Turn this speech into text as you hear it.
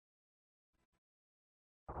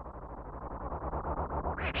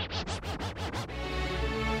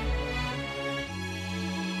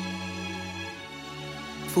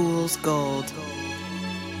Fool's Gold.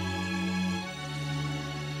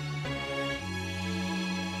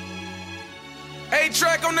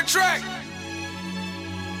 A-Trak on the track.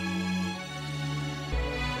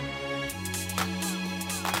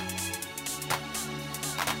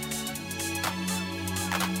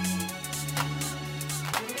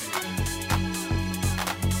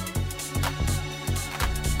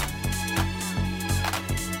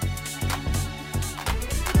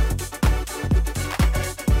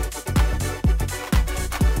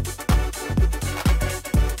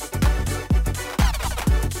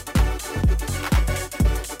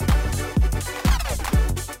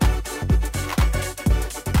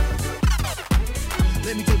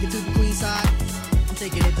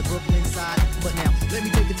 Let me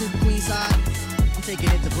take it to the queen side. I'm taking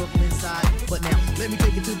it to Brooklyn side. But now, let me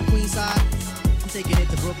take it to the queen side. I'm taking it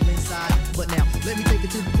to Brooklyn side. But now, let me take it to the queen side. I'm taking it to Brooklyn side. But now, let me take it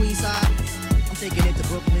to the queen side. I'm taking it to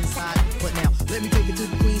Brooklyn side. But now, let me take it to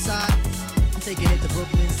the queen side. I'm taking it to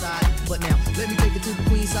Brooklyn side. But now, let me take it to the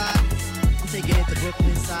queen side. I'm taking it to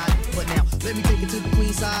Brooklyn side. But now, let me take it to the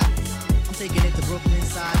queen side. I'm taking it to Brooklyn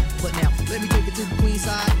side. But now, let me take it to the queen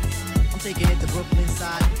side. I'm taking it to Brooklyn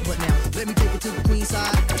side, but now let me take it to the queen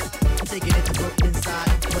side. I'm taking it to Brooklyn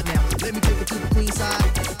side, but now let me take it to the queen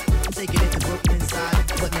side. I'm taking it to Brooklyn side,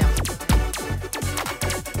 but now.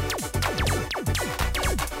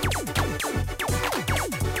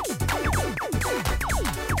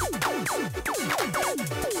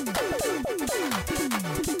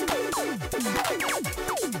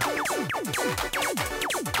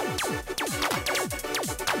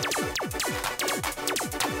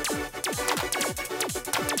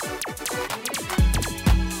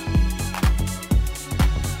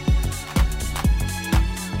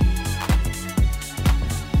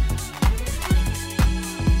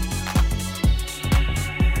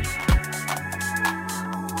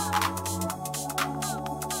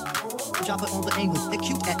 Chop it on the angle, they're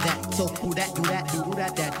cute at that. So who that, do that, do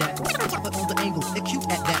that, that. Chop it on the angle, they're cute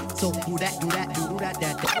at that. So who that, do that,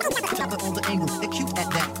 that. Chop it on the angle, they're cute at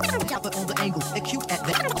that. Chop it on the angle, they're cute at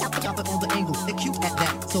that. Chop it on the angle, they're cute at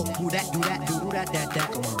that. So who that, do that, that. Who that, do that,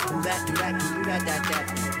 that. Who that, do that, that. Who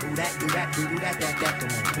that, do that, that. Who that, do that,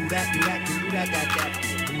 that. Who that, do that,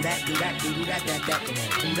 that. Who that, do that, that.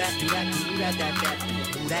 Who that, do that,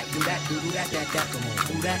 that.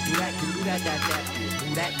 Who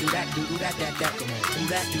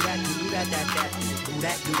that, do that, that. Who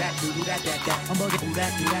that, do that, that. Who that, do that, that. I'm bugging. Who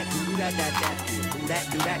that, do that, that. Who that, do that, that. Who that, do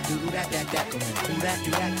that, that.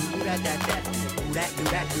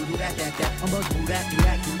 Who that, do that, that. I'm bugging. Who that, do that,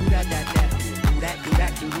 that. Who that,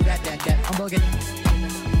 do that, that. I'm bugging.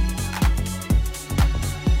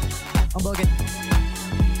 I'm bugging.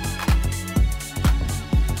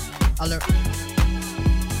 Alert.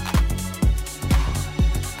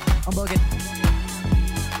 I'm bugging.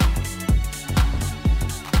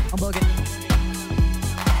 I'm bugging.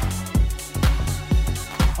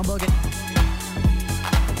 I'm bugging.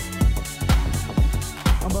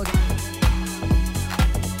 I'm bugging.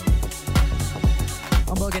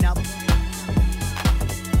 I'm bugging out.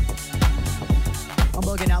 I'm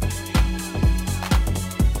bugging out.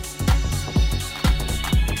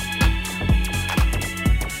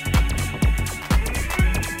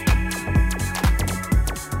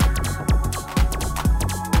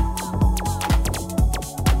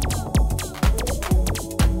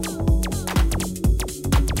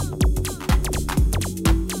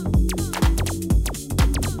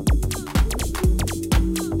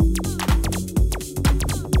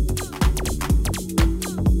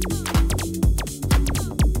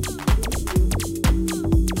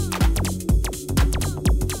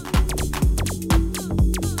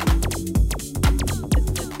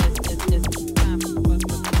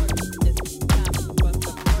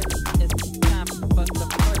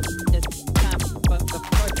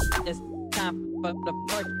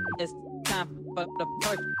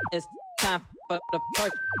 It's time for the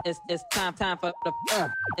it's time for the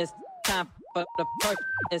perk. It's time for the perk.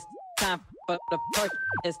 It's time for the perk.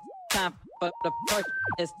 It's time for the perk.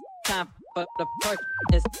 It's time for the perk.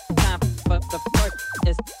 It's time for the perk. It's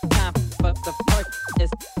time for the perk.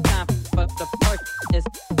 It's time for the perk. It's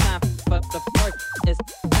time for the perk. It's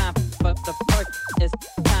time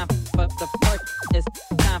for the perk. It's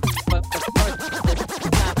time for the perk. It's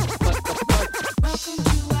time for the perk. Welcome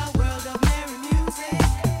to our world of merry music,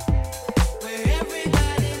 where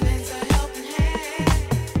everybody lends a helping hand,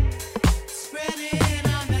 spreading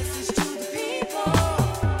our message to the people,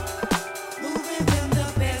 moving them the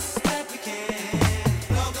best that we can.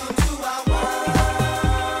 Welcome to our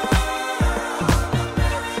world.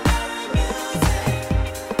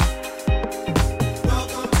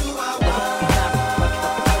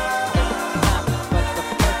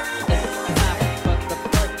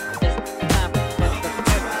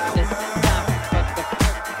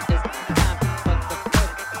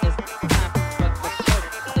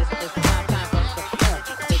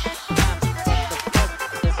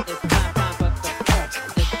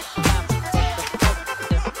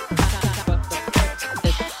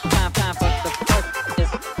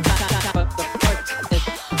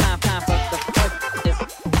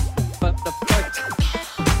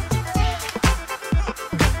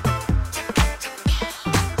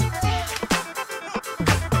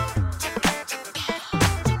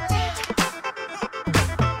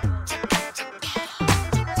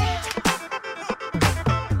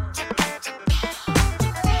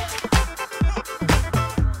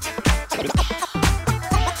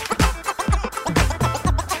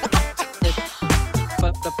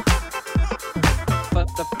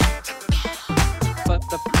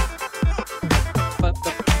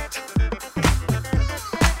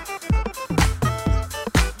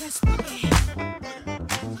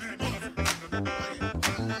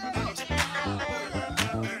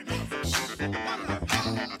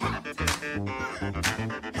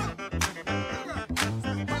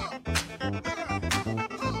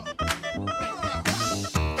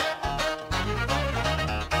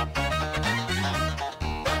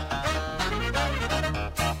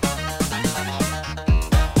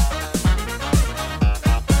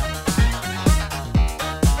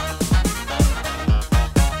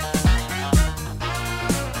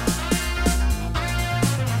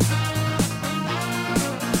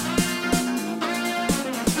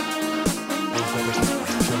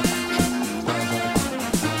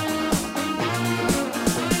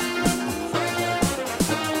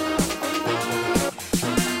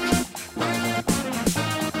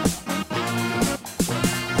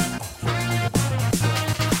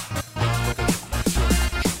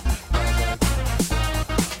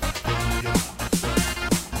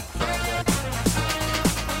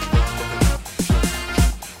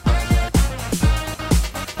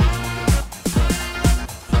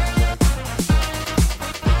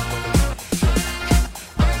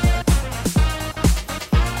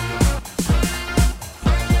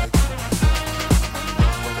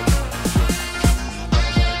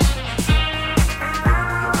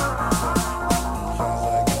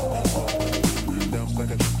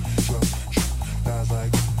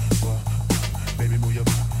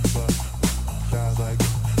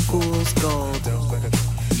 fool's gold.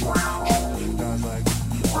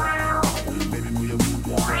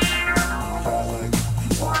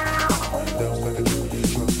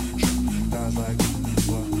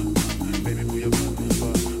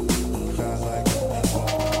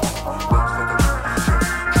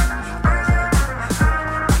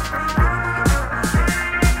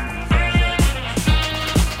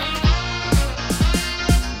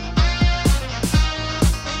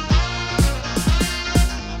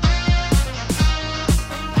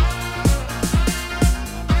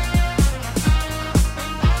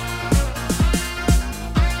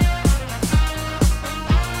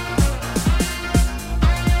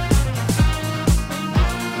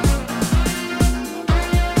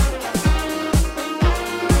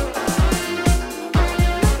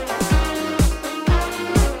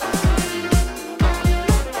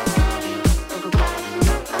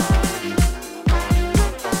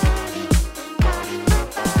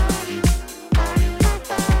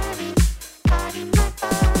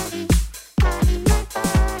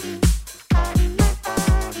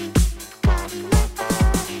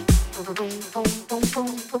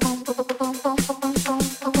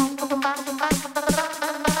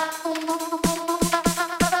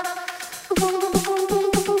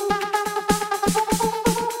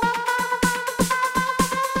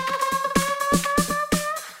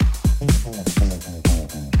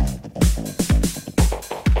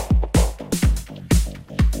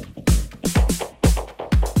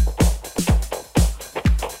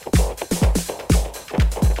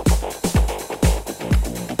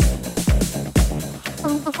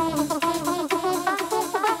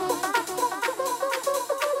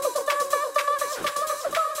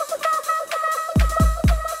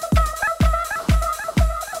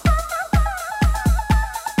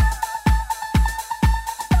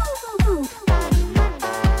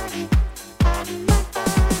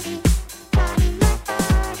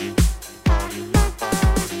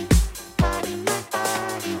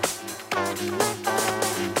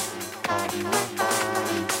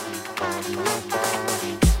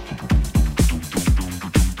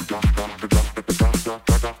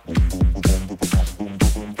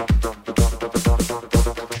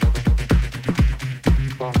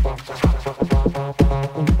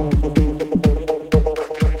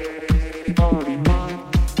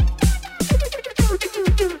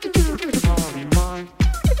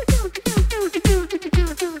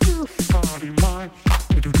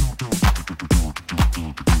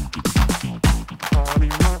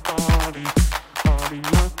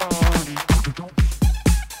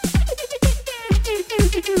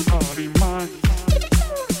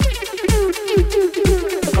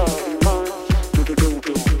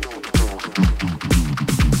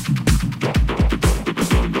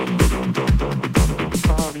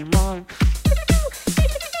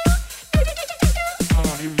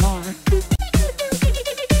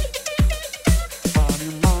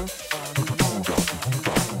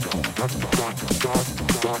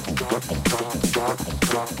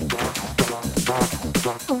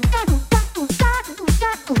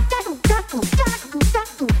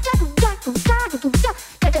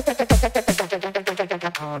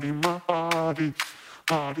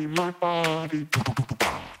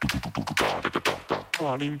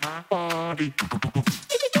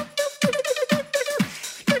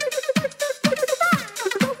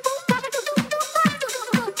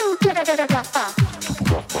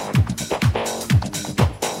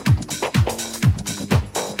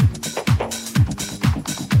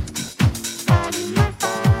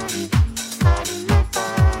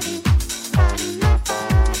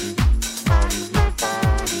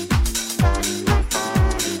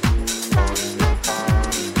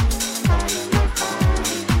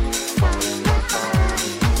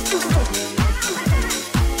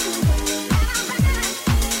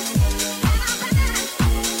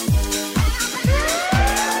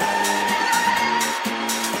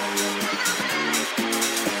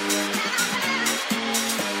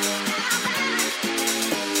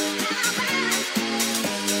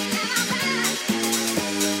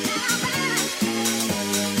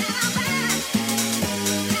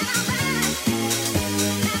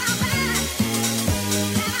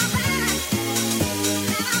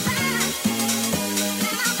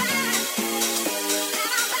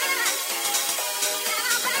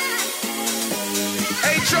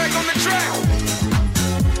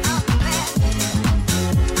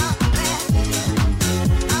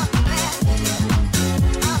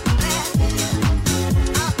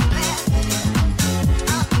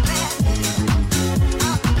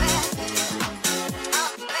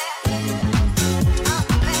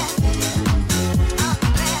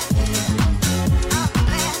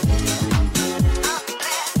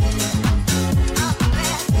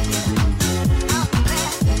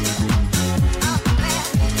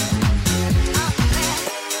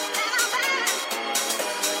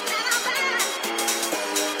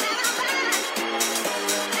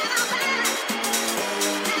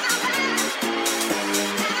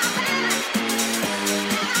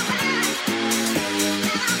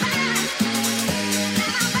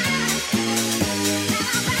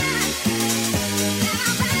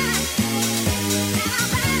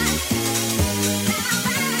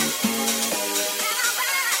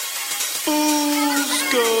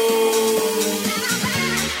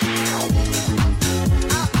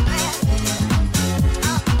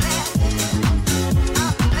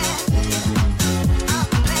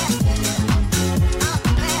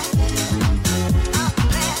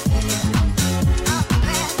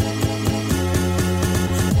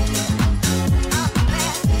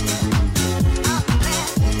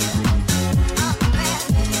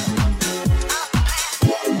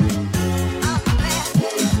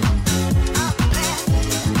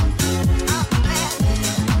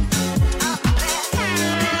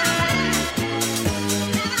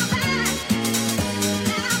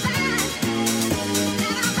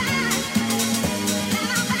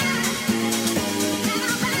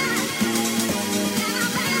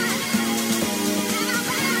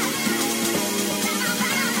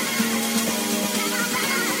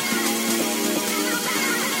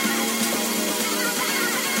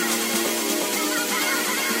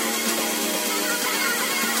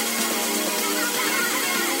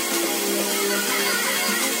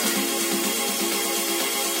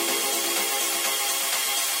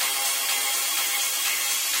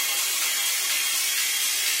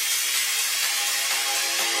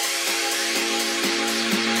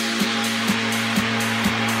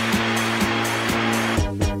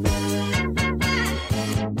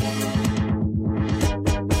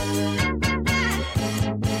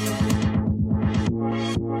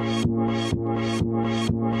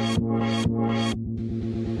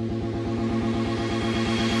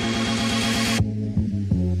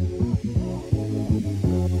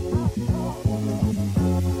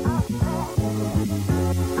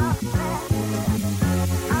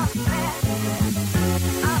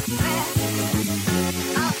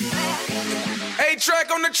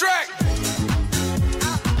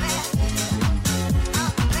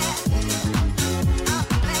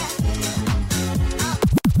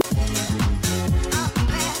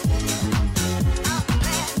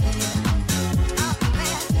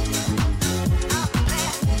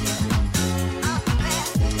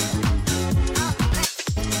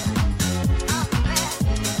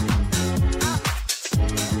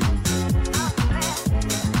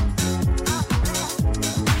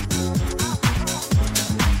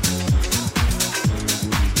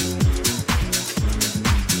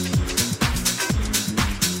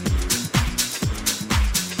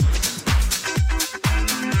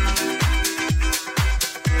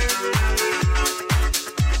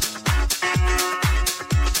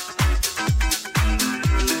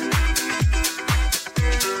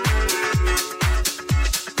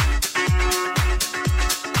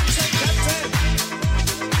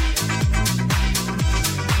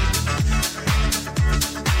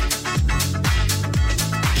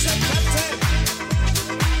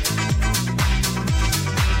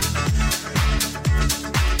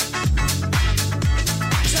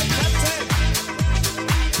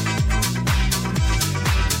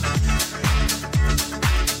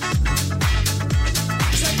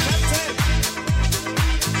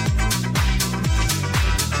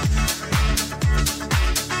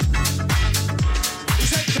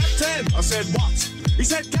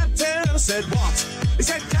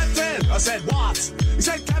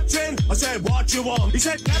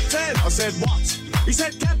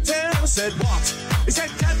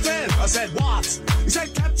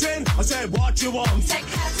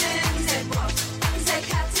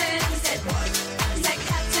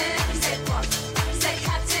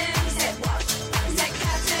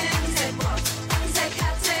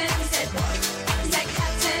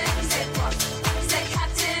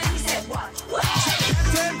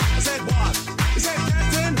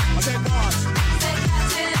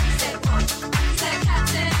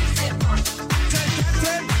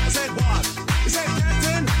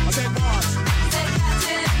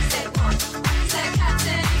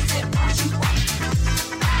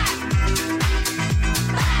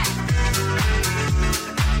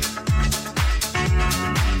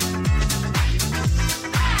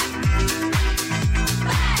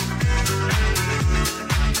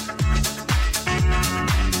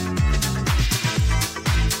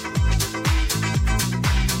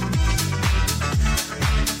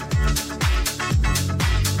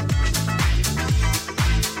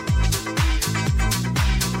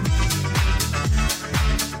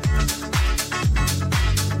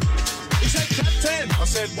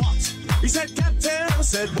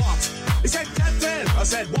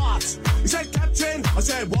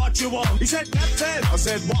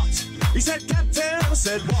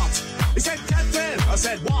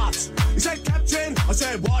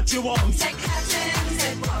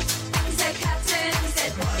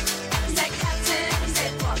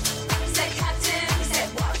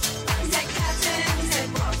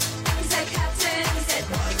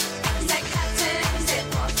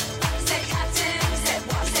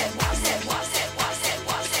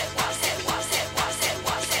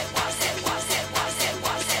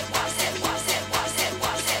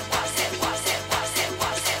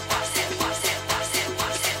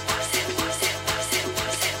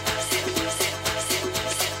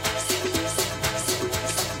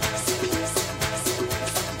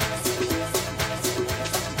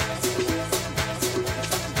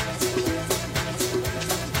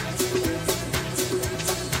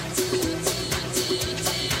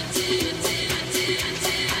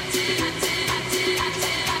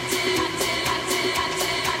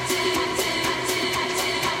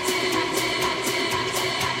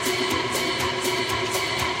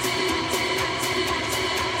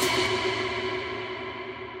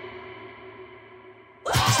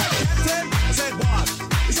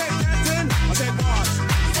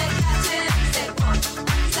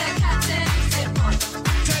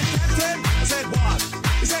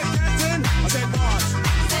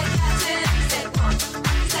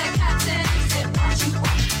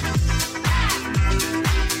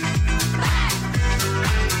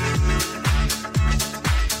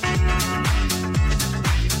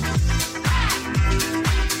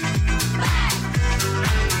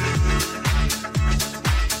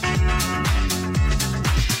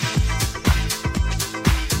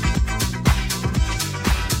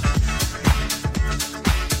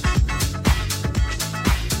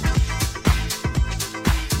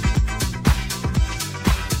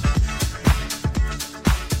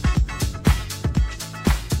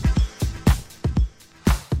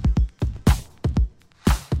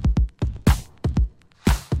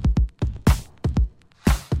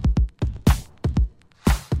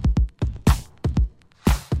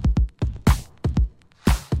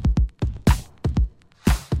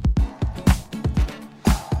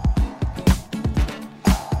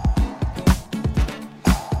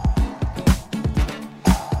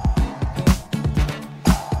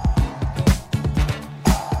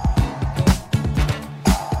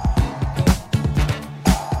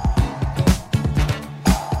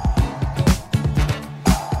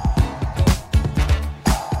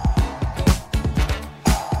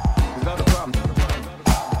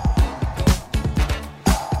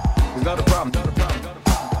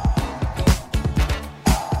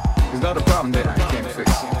 not a problem that I can't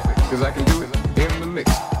fix, cause I can do it in the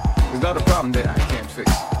mix. It's not a problem that I can't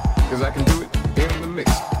fix, cause I can do it in the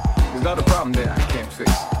mix. It's not a problem that I can't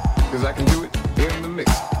fix, cause I can do it in the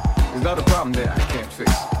mix. It's not a problem that I can't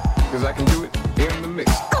fix, cause I can do it in the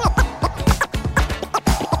mix.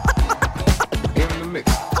 In the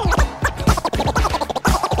mix.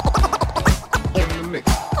 In the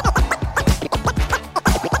mix.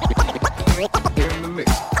 In the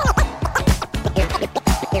mix.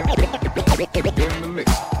 In the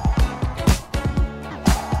mix.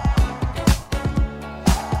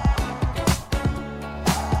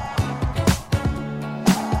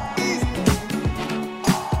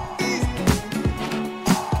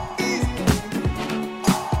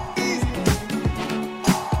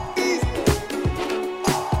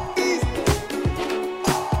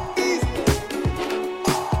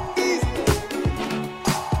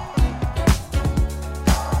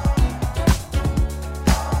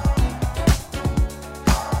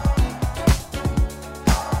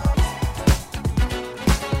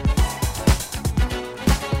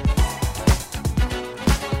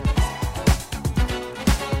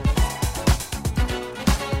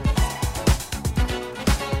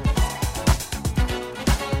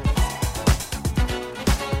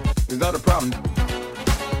 It's not a problem,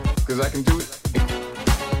 cause I can do it.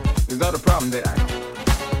 It's not a problem that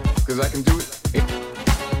cause I can do it.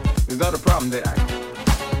 It's not a problem that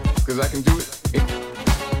cause I can do it.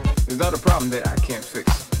 It's not a problem that I can't fix,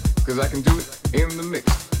 cause I can do it in the mix.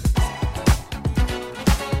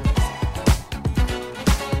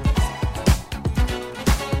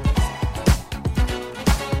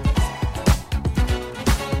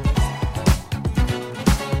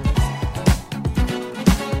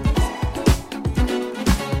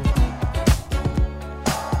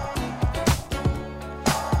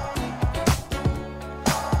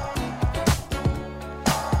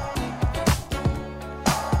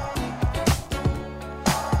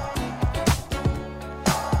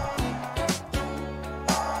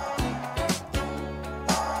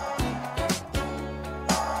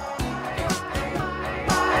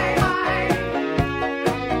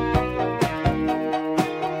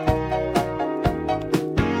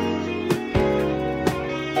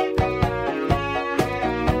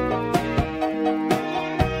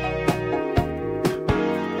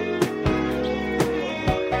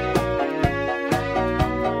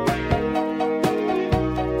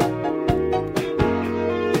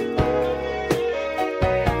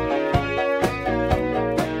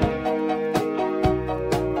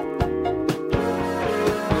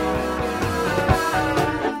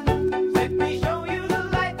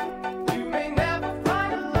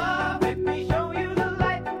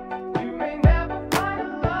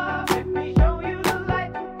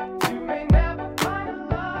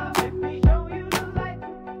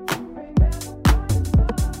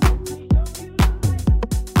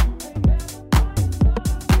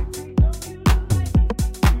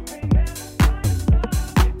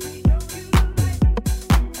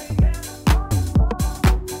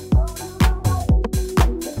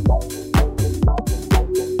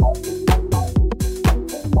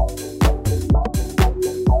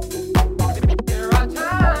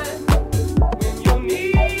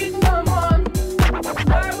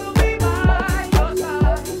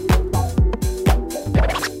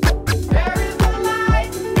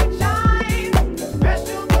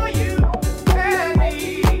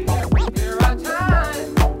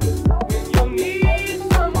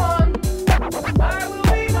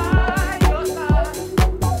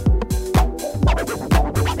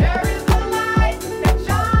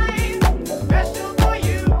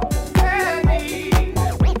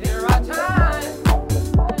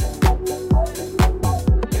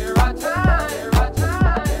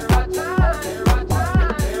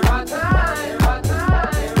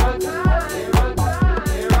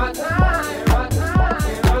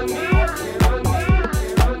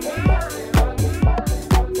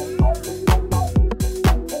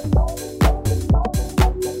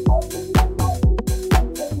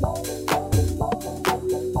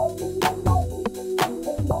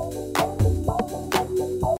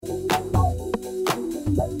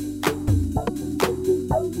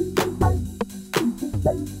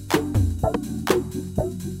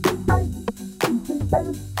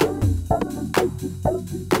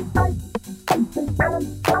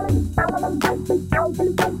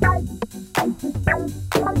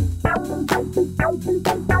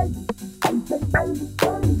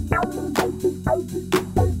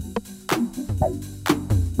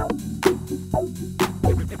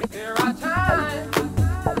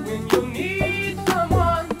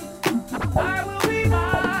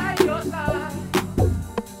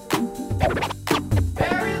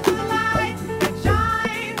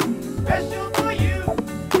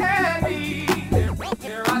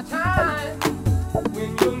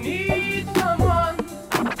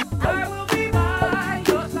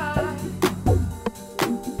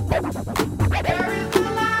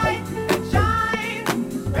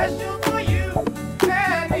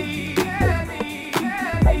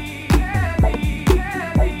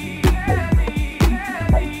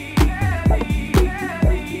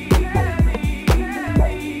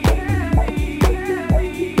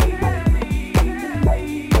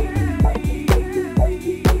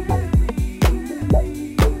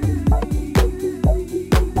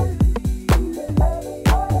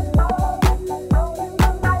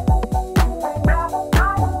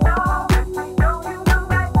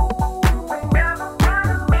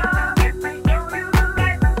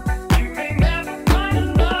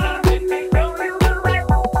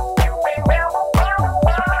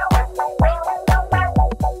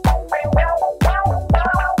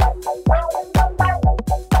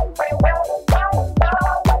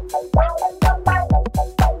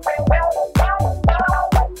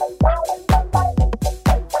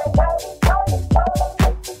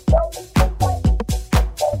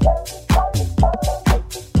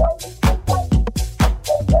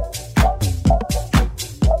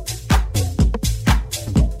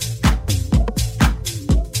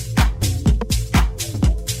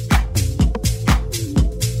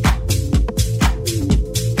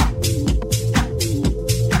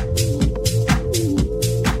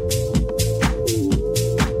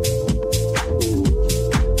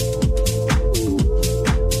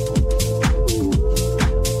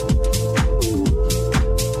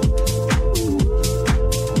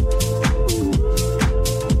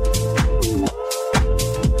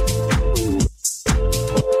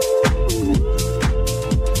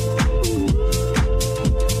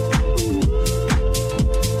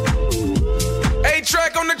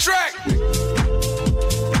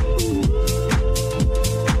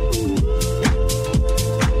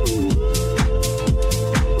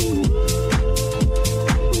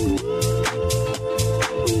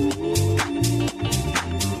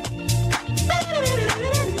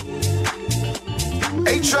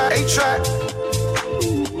 A-Trak, A-Trak.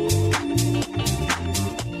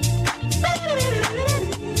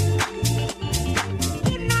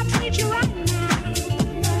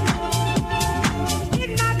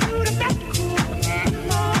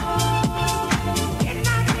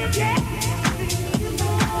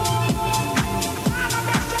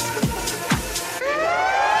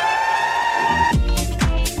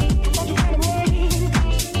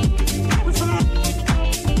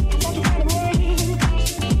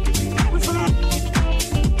 With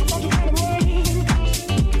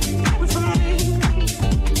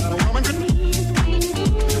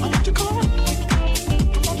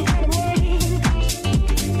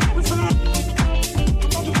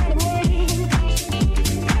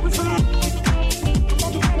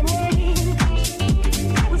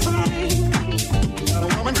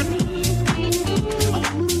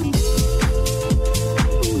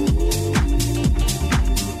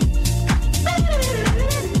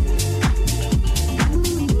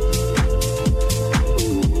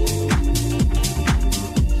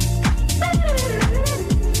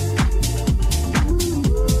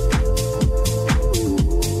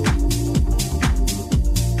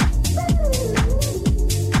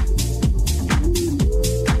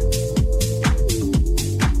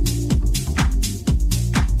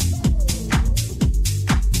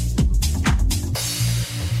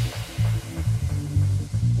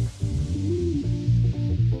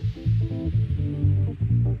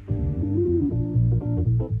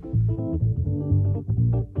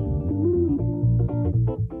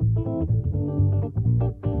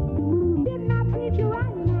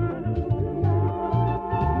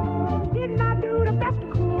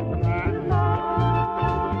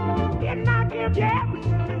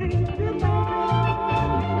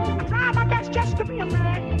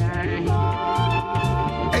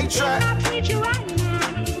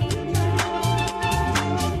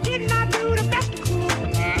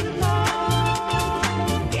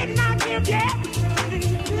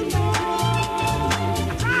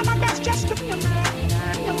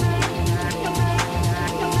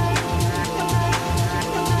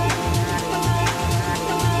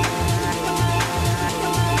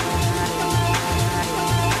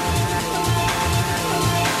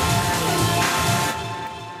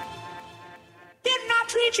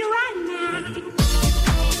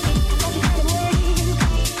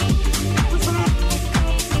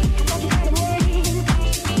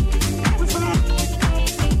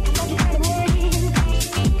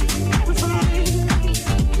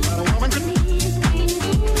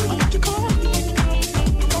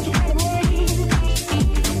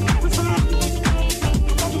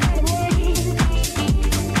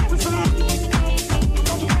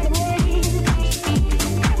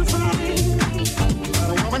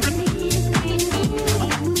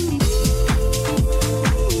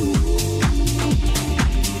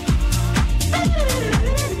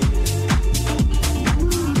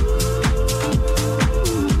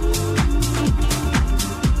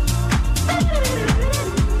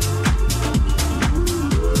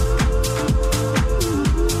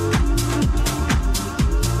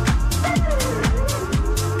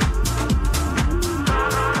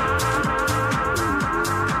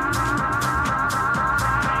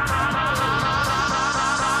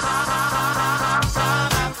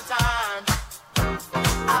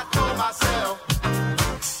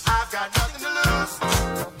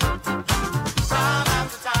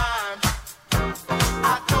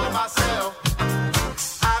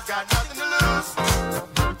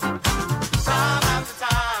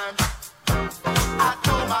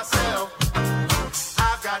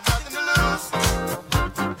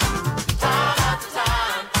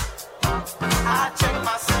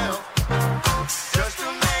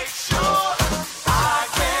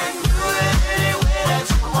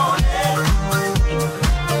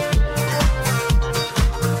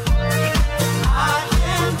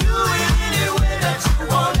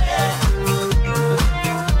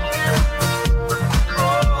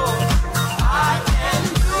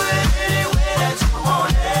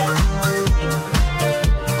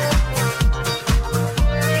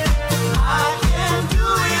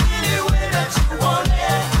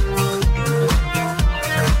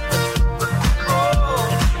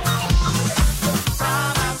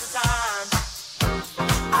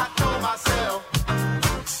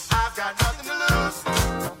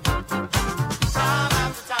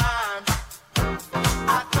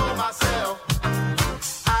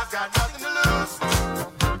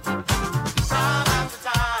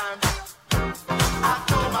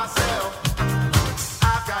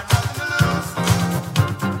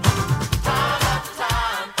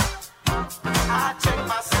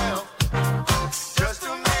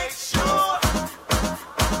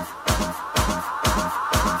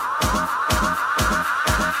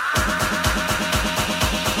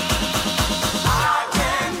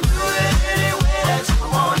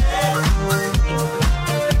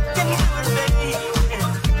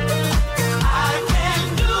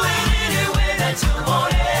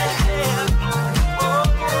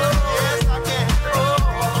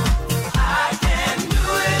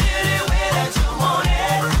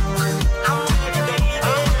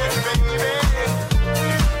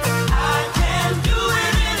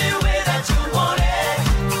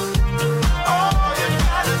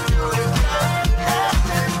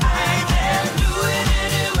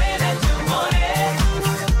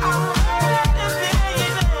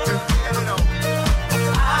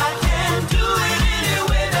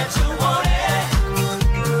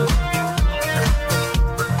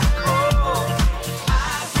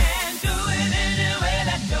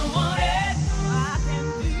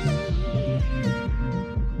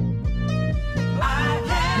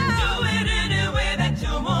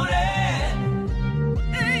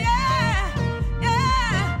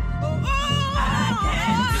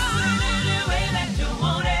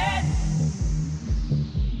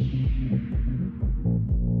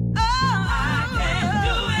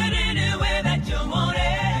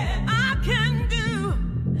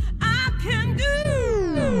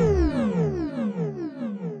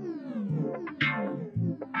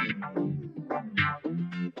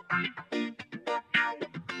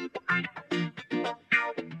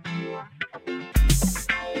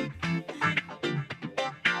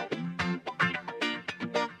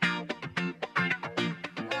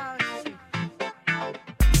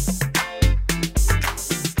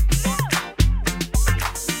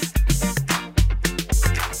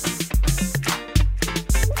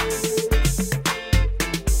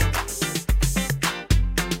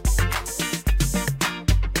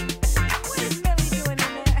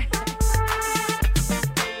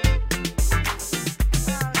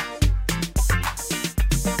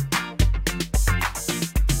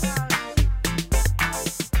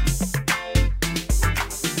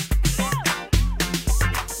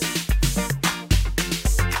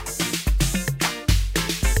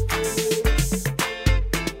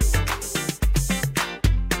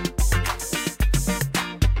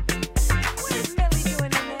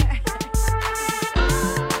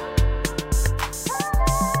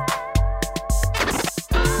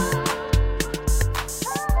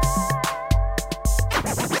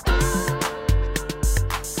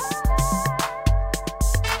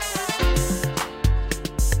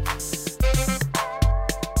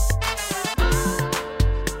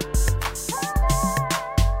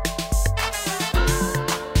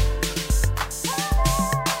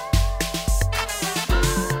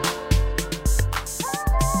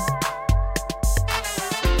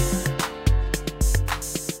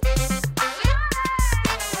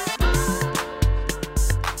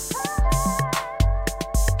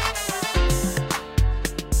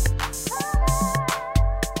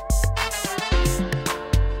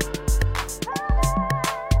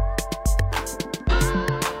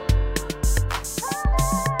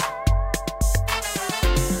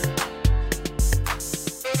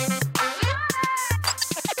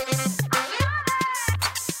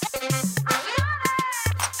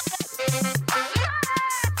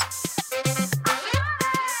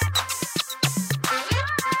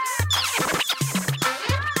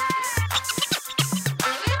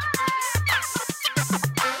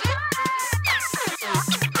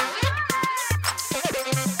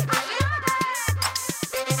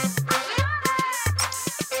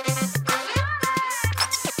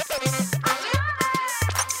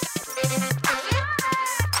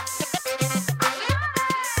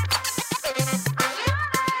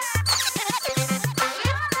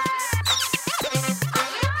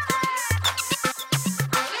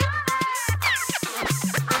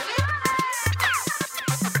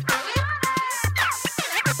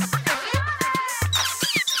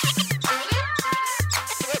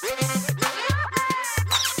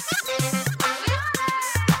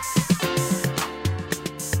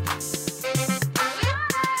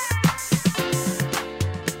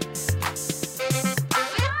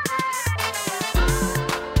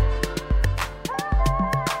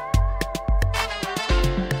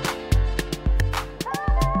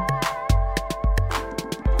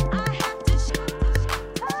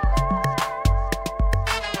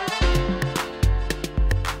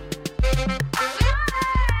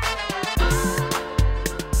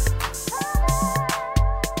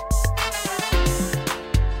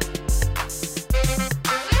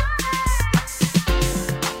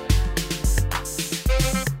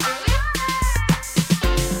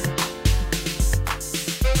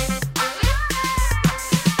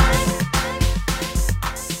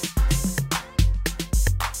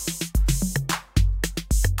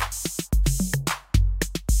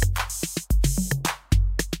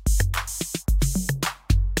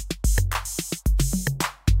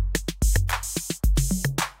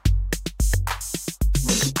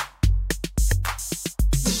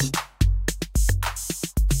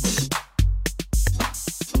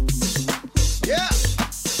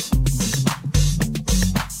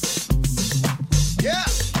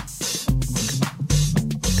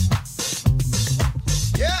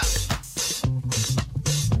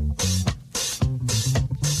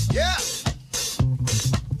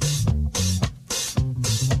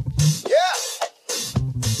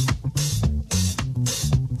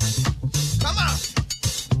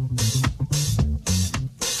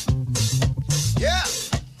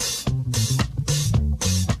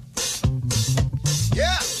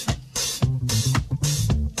Yeah.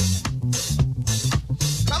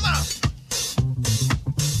 Come on.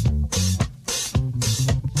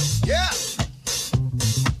 Yeah.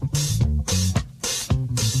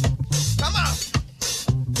 Come on.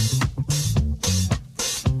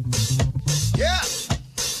 Yeah.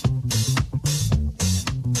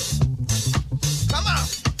 Come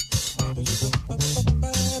on.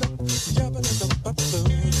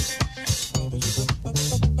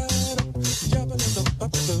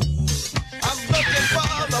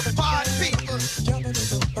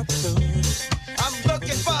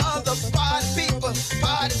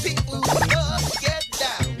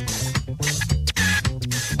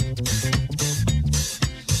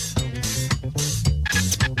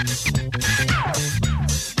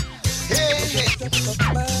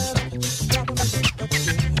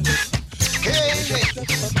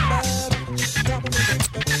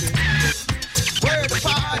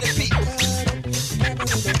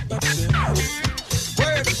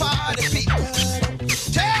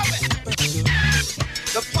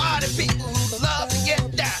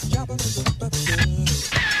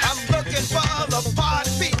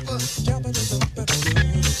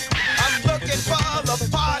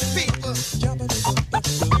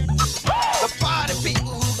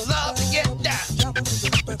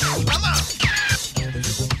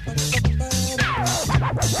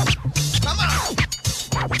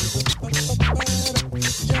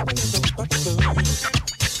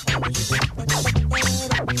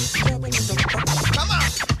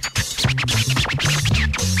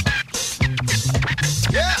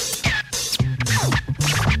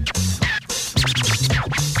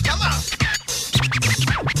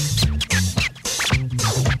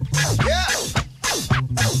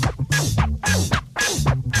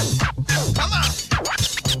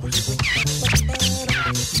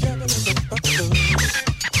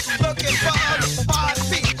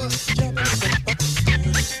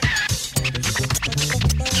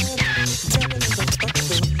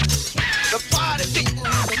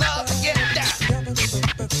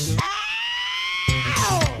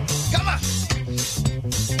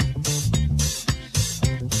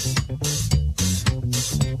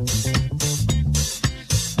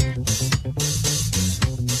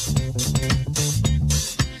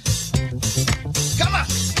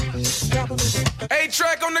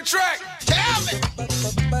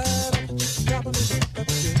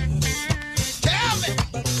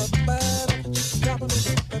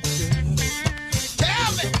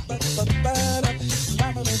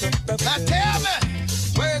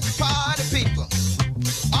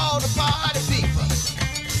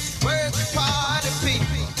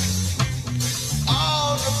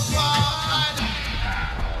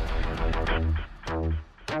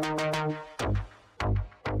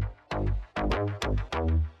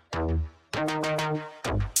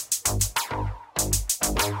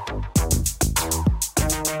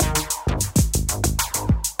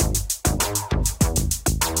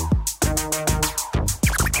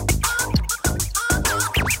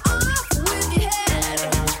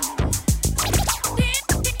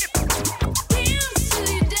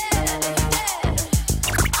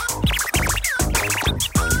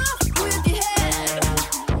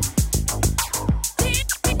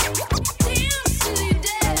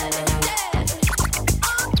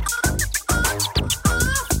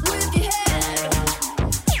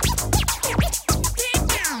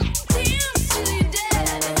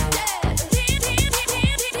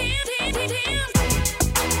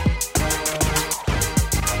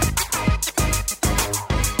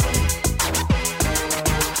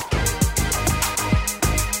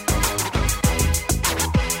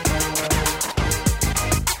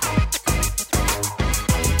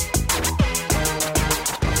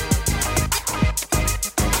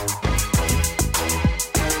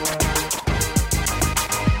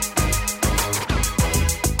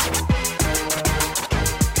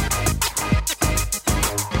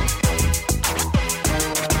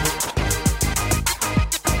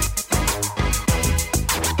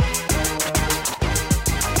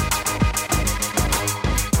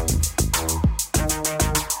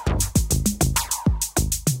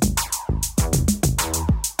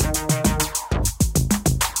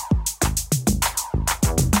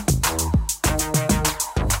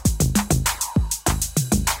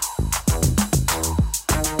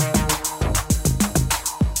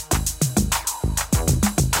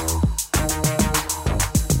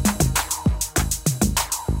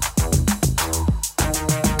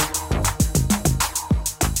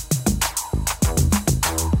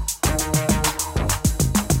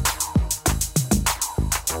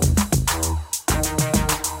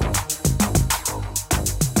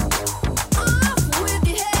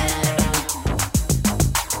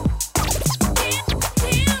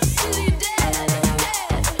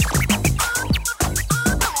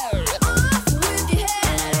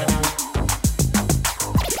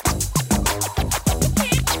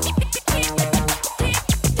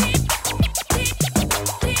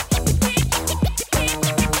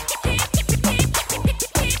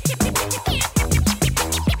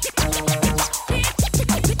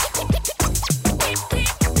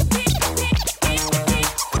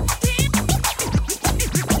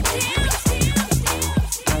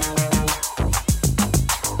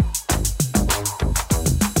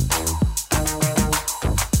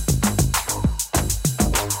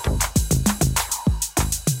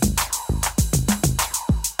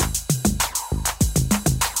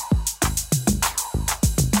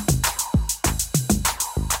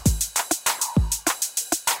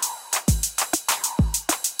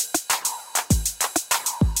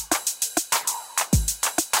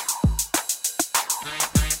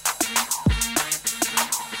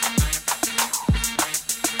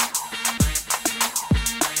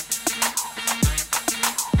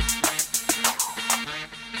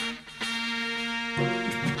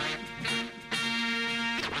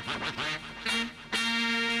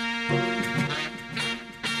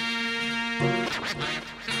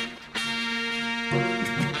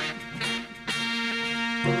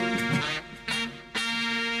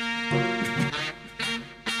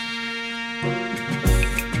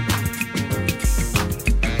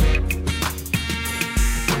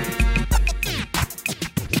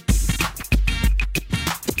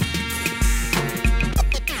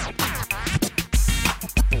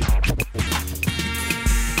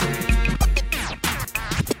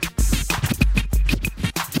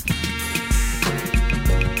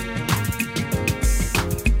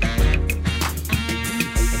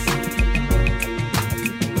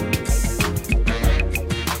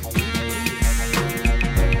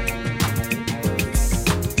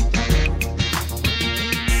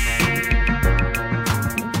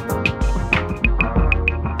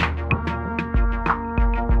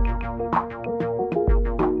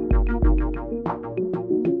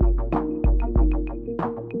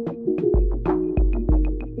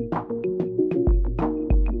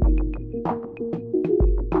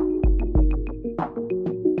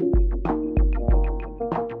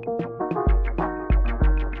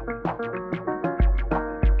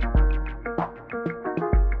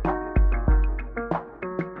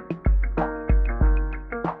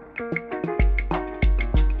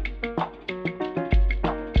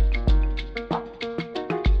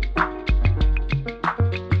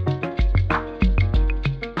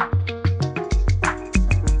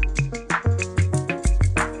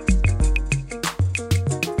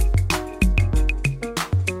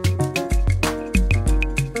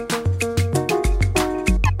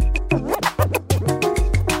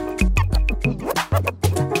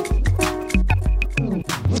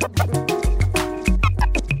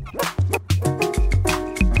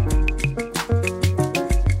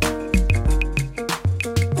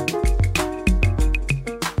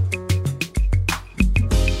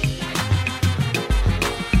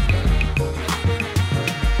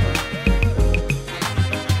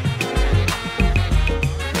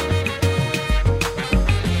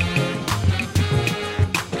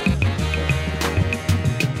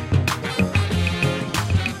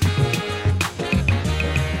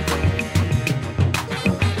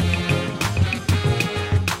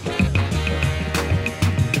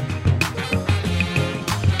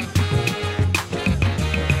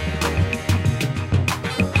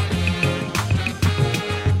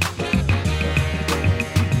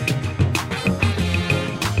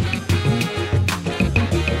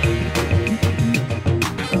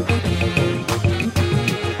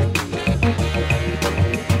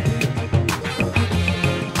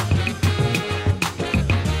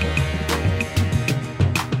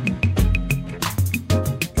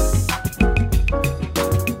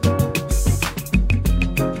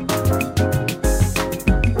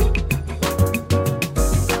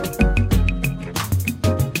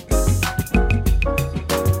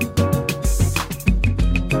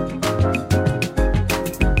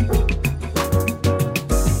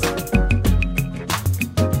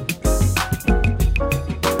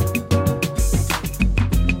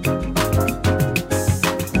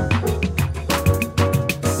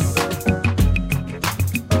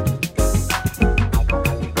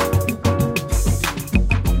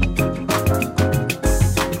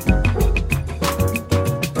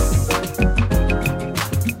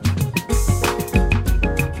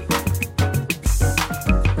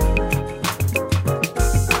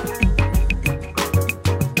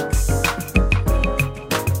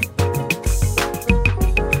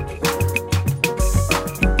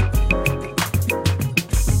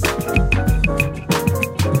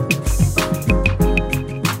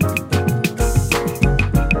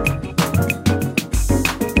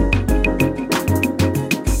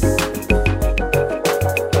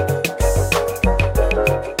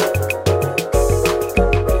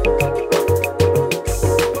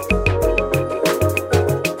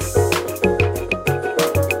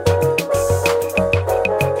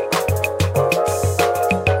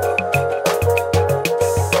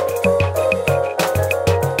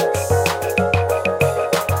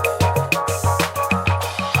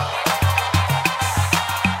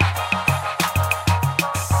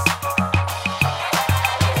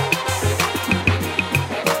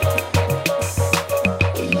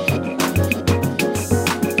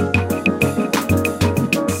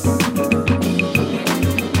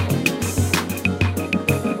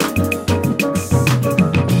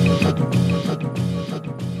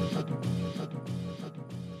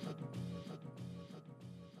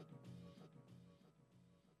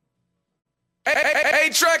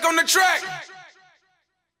 A-Trak on the track.